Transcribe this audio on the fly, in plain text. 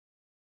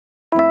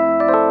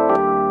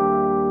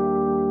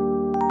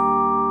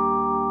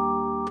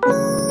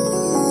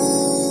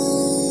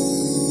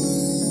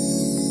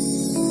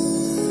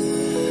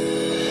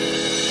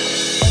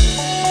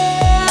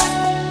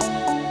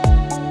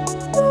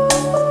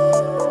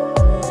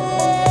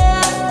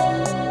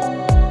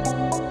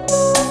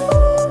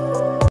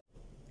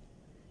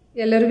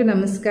ಎಲ್ಲರಿಗೂ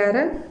ನಮಸ್ಕಾರ.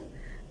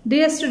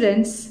 Dear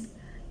students,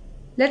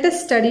 let us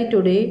study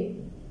today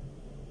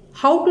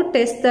how to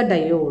test the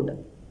diode.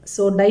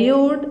 So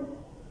diode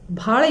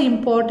ಬಹಳ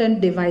important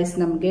device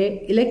ನಮಗೆ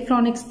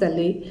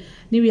ಎಲೆಕ್ಟ್ರಾನಿಕ್ಸ್ದಲ್ಲಿ.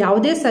 ನೀವು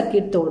ಯಾವುದೇ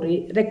ಸರ್ಕ್ಯೂಟ್ ತಗೊಳ್ರಿ,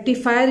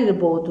 ರೆಕ್ಟಿಫೈರ್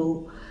ಇರ್ಬೋದು,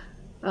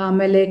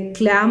 ಆಮೇಲೆ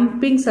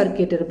ಕ್ಲ್ಯಾಂಪಿಂಗ್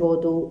ಸರ್ಕ್ಯೂಟ್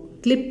ಇರ್ಬೋದು,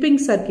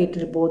 ಕ್ಲಿಪ್ಪಿಂಗ್ ಸರ್ಕ್ಯೂಟ್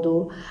ಇರ್ಬೋದು,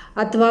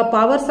 ಅಥವಾ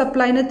ಪವರ್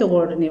ಸಪ್ಲೈನ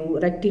ತಗೊಳ್ರಿ ನೀವು,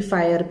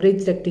 ರೆಕ್ಟಿಫೈರ್,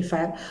 ಬ್ರಿಡ್ಜ್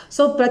ರೆಕ್ಟಿಫೈರ್.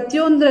 ಸೊ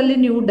ಪ್ರತಿಯೊಂದರಲ್ಲಿ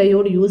ನೀವು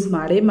ಡಯೋಡ್ ಯೂಸ್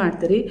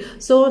ಮಾಡ್ತೀರಿ.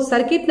 ಸೊ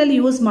ಸರ್ಕ್ಯೂಟ್ನಲ್ಲಿ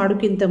ಯೂಸ್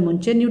ಮಾಡೋಕ್ಕಿಂತ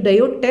ಮುಂಚೆ ನೀವು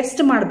ಡಯೋಡ್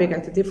ಟೆಸ್ಟ್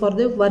ಮಾಡಬೇಕಾಗ್ತದೆ ಫಾರ್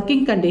ದ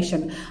ವರ್ಕಿಂಗ್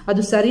ಕಂಡೀಷನ್.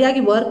 ಅದು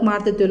ಸರಿಯಾಗಿ ವರ್ಕ್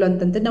ಮಾಡ್ತಿದ್ದಿಲ್ಲ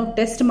ಅಂತಂದ್ರೆ ನಾವು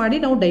ಟೆಸ್ಟ್ ಮಾಡಿ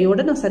ನಾವು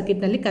ಡಯೋಡ್ ನಾವು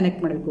ಸರ್ಕ್ಯೂಟ್ನಲ್ಲಿ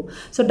ಕನೆಕ್ಟ್ ಮಾಡಬೇಕು.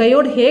 ಸೊ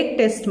ಡಯೋಡ್ ಹೇಗೆ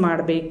ಟೆಸ್ಟ್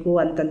ಮಾಡಬೇಕು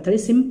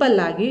ಅಂತಂತೇಳಿ ಸಿಂಪಲ್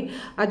ಆಗಿ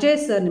ಅಜಯ್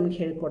ಸರ್ ನಿಮ್ಗೆ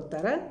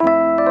ಹೇಳ್ಕೊಡ್ತಾರೆ.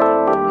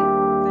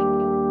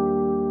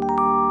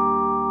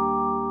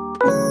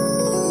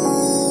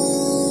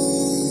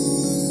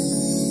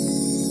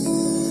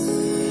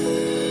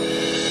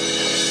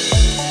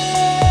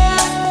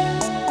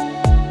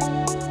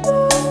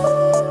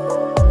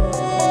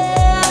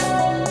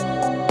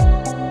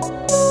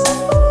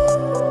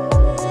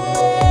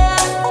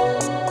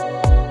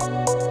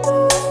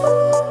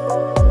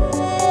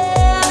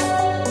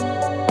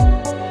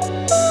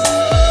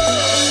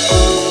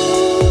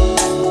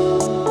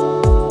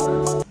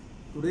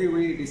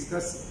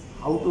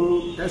 How to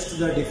test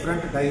the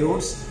different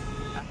diodes.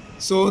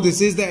 So this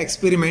is the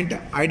experiment.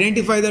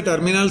 Identify the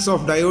terminals of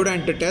diode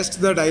and test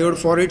the diode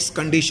for its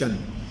condition.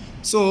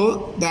 So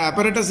the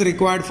apparatus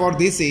required for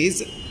this is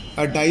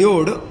a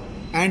diode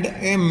and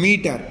a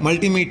meter,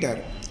 multimeter,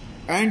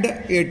 and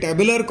a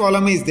tabular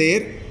column is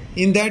there.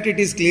 In that it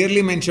is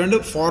clearly mentioned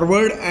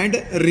forward and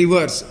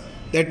reverse.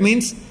 That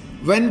means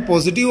when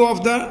positive of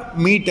the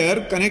meter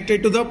connected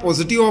to the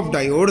positive of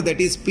diode,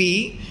 that is P,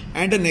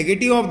 and the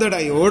negative of the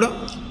diode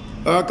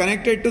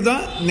connected to the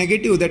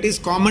negative, that is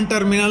common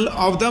terminal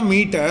of the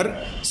meter,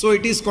 so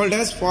it is called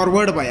as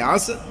forward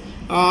bias.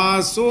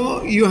 So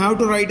you have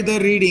to write the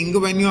reading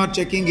when you are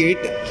checking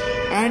it,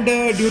 and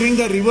during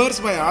the reverse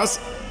bias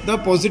the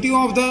positive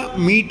of the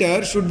meter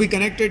should be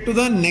connected to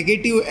the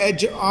negative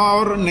edge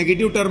or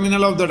negative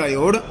terminal of the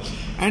diode,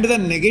 and the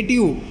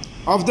negative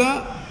of the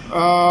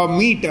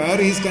meter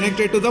is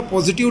connected to the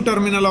positive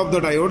terminal of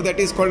the diode, that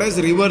is called as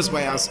reverse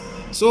bias.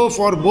 So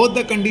for both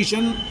the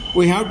condition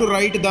we have to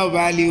write the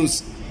values,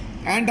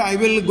 and I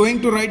will going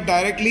to write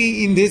directly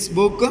in this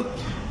book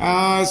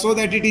so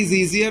that it is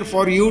easier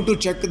for you to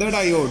check the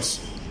diodes.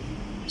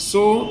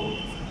 So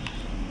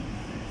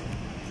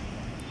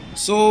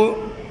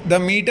the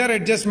meter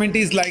adjustment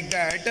is like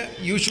that.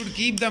 You should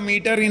keep the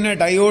meter in a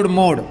diode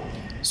mode.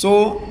 So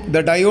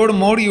the diode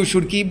mode, you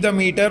should keep the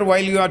meter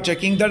while you are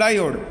checking the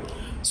diode.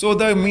 So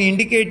the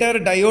indicator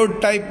diode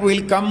type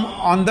will come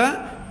on the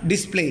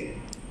display,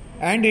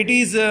 and it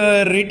is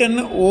written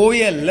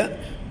OL.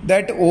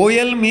 That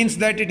OL means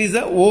that it is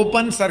a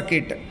open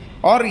circuit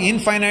or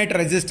infinite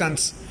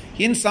resistance.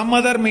 In some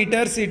other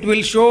meters it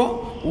will show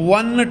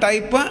one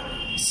type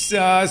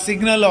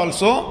signal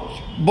also.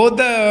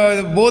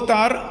 Both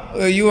are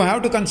you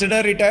have to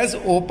consider it as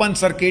open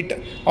circuit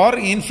or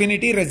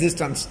infinity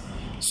resistance.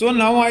 So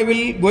now I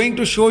will going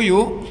to show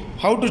you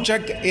how to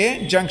check a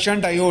junction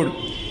diode.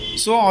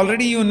 So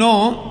already you know,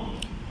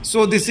 so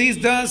this is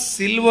the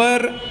silver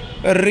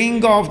ring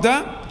of the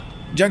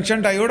junction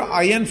diode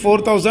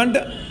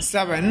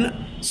IN4007.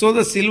 So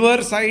the silver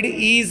side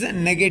is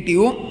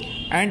negative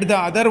and the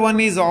other one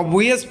is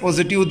obvious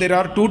positive. There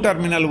are two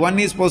terminal, one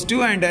is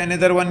positive and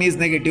another one is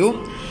negative.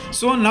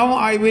 So now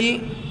I will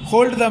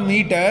hold the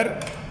meter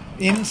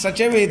in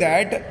such a way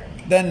that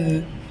the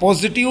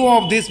positive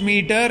of this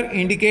meter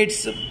indicates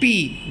P,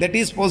 that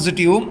is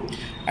positive,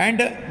 and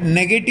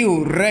negative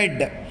red,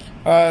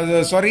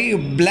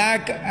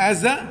 black as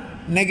a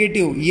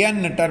negative N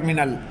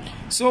terminal.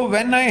 So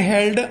when I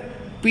held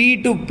P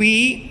to P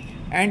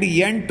and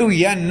N to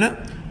N,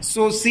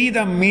 so see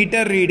the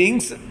meter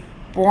readings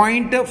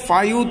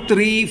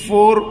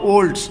 0.534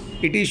 volts.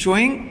 It is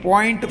showing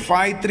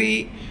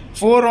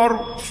 0.534 or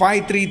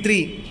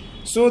 533.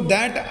 So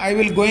that I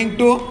will going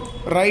to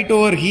write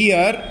over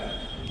here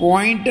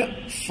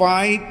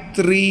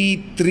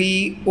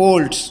 0.533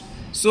 volts.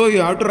 So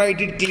you have to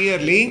write it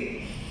clearly.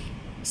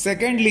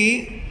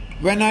 Secondly,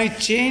 when I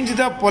change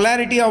the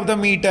polarity of the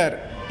meter,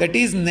 that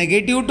is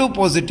negative to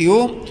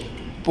positive,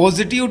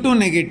 positive to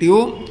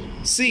negative,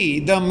 see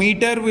the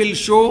meter will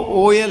show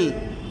OL.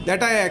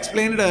 That I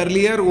explained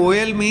earlier.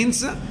 OL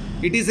means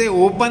it is a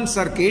open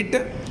circuit.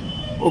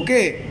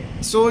 Okay,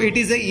 so it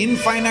is a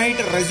infinite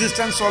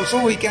resistance also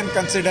we can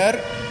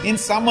consider. In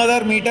some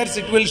other meters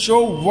it will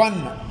show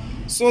 1.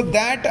 So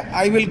that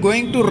I will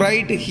going to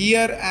write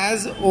here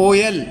as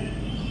OL.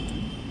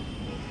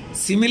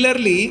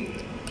 Similarly,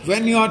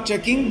 when you are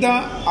checking the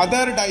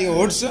other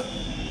diodes,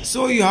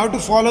 so you have to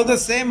follow the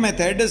same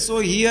method. So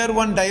here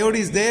one diode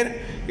is there,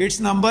 its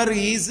number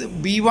is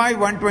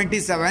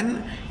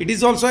BY127. It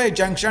is also a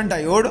junction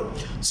diode.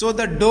 So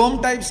the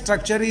dome type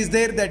structure is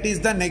there, that is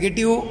the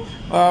negative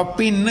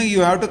pin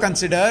you have to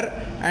consider,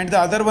 and the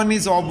other one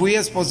is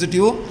obvious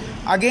positive.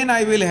 Again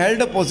I will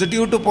held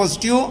positive to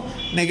positive,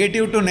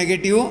 negative to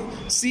negative.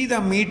 See the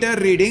meter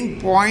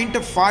reading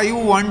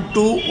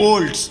 0.512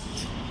 volts.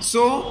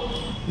 So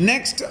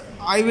next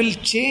I will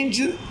change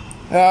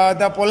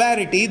the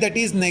polarity, that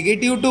is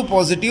negative to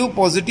positive,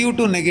 positive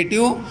to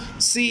negative.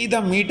 See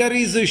the meter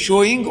is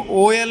showing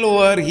OL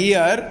over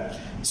here.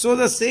 So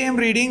the same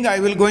reading I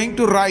will going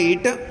to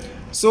write.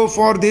 So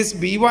for this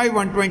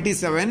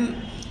BY127,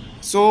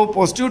 so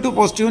positive to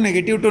positive,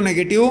 negative to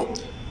negative,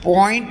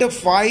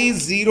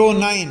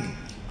 0.509.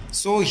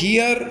 So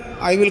here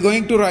I will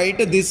going to write,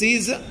 this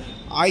is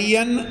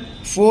IN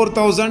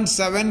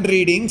 4007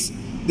 readings,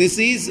 this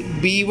is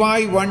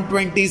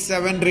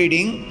BY127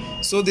 reading.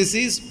 So this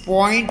is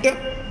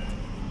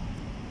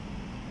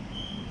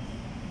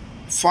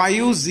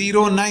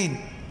 0.509.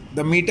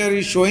 The meter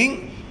is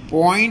showing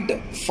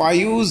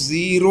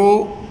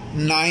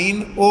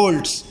 0.509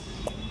 volts.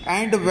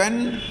 And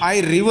when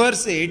I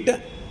reverse it,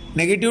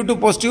 negative to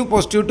positive,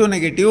 positive to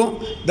negative,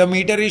 the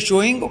meter is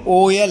showing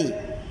OL.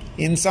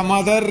 In some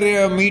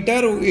other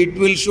meter it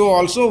will show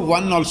also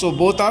 1 also.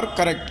 Both are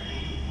correct.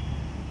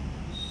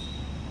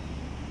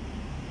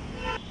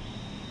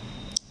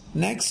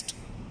 Next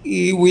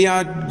we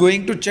are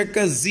going to check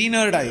a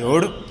Zener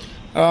diode.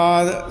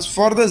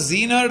 For the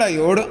Zener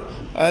diode,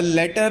 a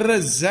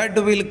letter Z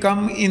will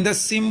come in the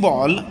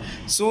symbol.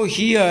 So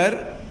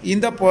here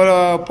in the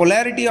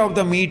polarity of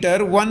the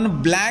meter,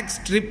 one black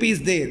strip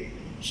is there.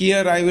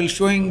 Here I will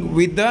showing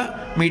with the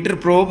meter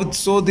probe.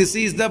 So this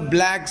is the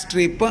black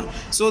strip.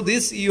 So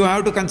this you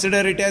have to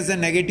consider it as a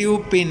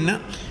negative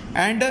pin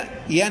and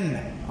N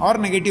or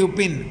negative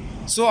pin.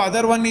 So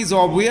other one is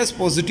obvious,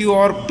 positive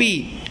or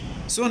P.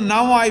 So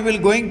now I will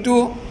going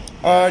to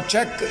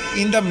check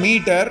in the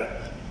meter.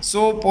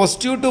 So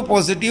positive to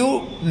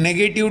positive,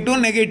 negative to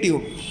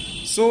negative.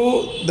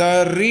 So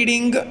the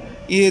reading,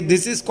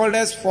 this is called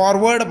as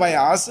forward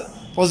bias.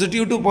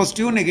 Positive to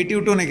positive,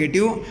 negative to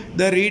negative.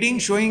 The reading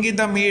showing in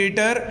the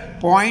meter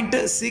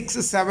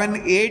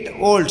 0.678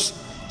 volts.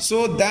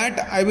 So that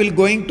I will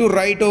going to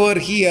write over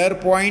here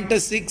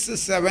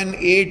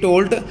 0.678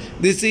 volt.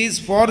 This is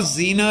for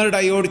Zener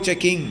diode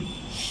checking.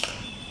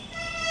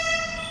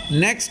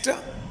 Next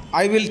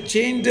I will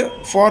change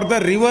for the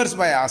reverse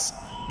bias,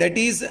 that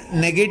is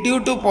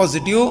negative to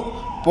positive,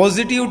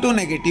 positive to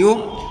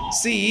negative.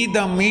 See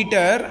the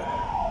meter,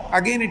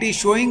 again it is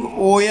showing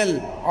OL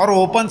or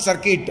open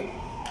circuit.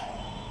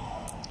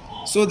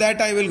 So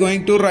that I will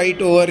going to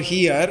write over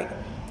here.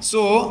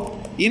 So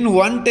in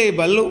one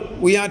table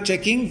we are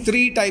checking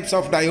 3 types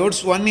of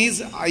diodes. One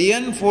is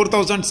IN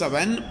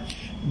 4007,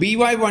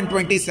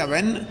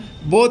 BY127.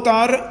 Both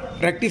are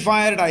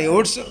rectifier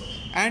diodes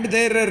and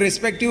their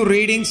respective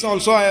readings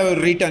also I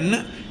have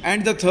written.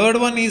 And the third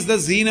one is the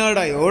Zener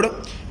diode,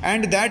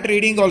 and that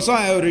reading also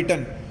I have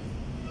written.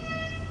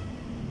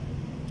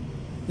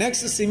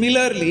 Next,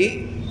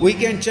 similarly we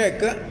can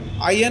check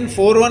IN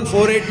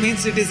 4148,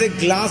 means it is a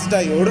glass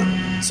diode.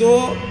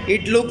 So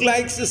it look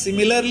like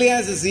similarly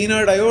as a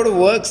Zener diode,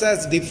 works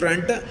as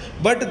different,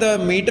 but the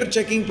meter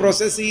checking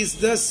process is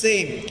the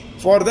same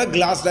for the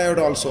glass diode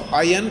also,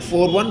 IN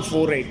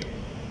 4148.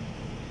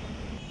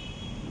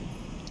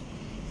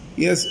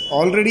 Yes,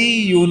 already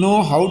you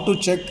know how to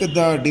check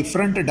the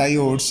different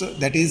diodes,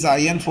 that is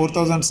IN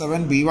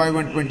 4007,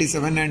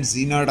 BY127 and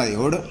Zener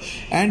diode,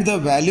 and the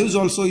values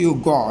also you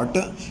got.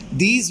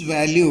 These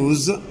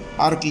values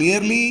are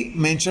clearly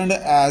mentioned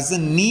as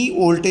knee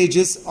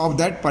voltages of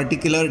that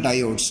particular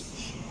diodes,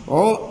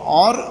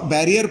 or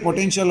barrier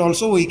potential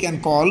also we can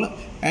call,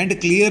 and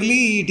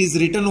clearly it is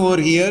written over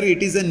here,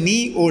 it is a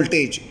knee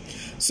voltage.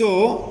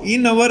 So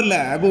in our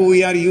lab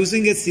we are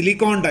using a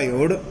silicon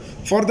diode.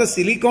 For the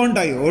silicon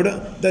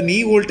diode, the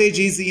knee voltage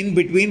is in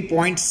between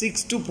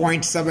 0.6 to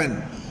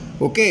 0.7.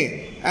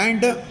 Okay,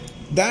 and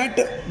that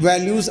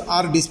values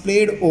are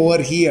displayed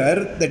over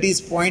here, that is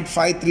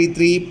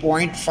 0.533,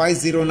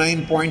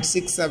 0.509,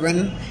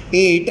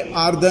 0.678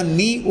 are the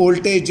knee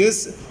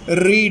voltages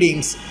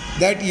readings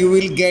that you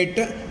will get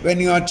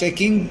when you are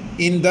checking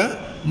in the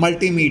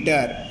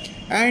multimeter.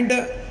 And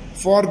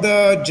for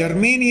the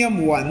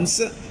germanium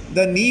ones,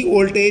 the knee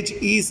voltage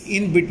is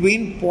in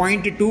between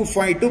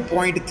 0.25 to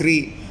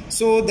 0.3.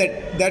 So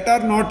that are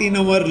not in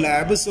our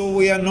lab, so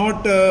we are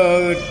not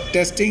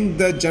testing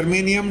the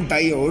germanium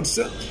diodes.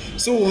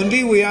 So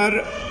only we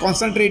are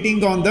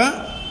concentrating on the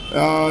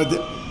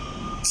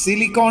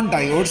silicon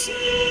diodes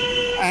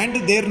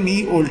and their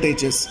knee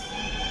voltages.